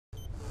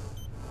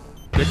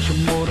Get your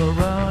motor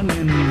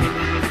running.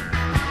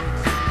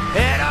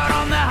 Head out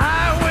on the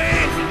highway.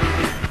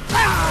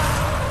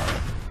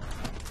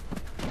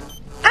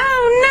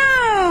 Oh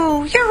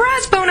no! Your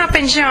rod's blown up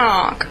in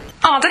junk.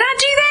 Oh, did I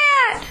do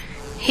that?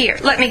 Here,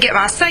 let me get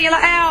my cellular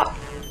out.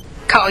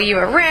 Call you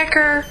a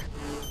wrecker.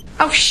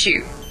 Oh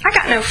shoot, I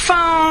got no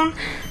phone,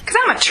 'cause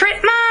I'm a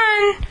trip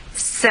mine.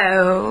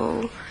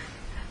 So,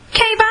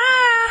 okay,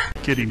 bye.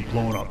 Getting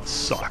blown up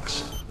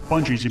sucks.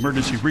 Bungie's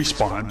emergency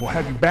respawn will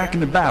have you back in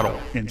the battle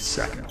in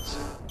seconds.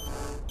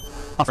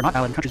 Offer not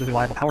valid in countries with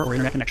reliable power or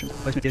internet connection.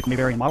 Replacement vehicle may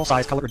vary in model,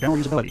 size, color, or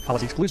general usability.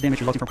 Policy excludes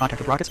damage resulting from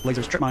contact with rockets,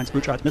 lasers, trip mines,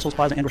 root shots, missiles,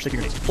 plasma, and/or sticky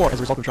grenades, or as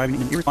a result of driving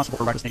in an irresponsible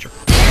or reckless nature.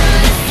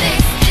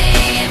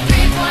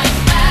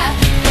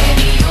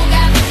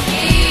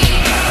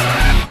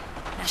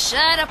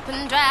 Shut up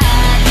and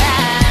drive.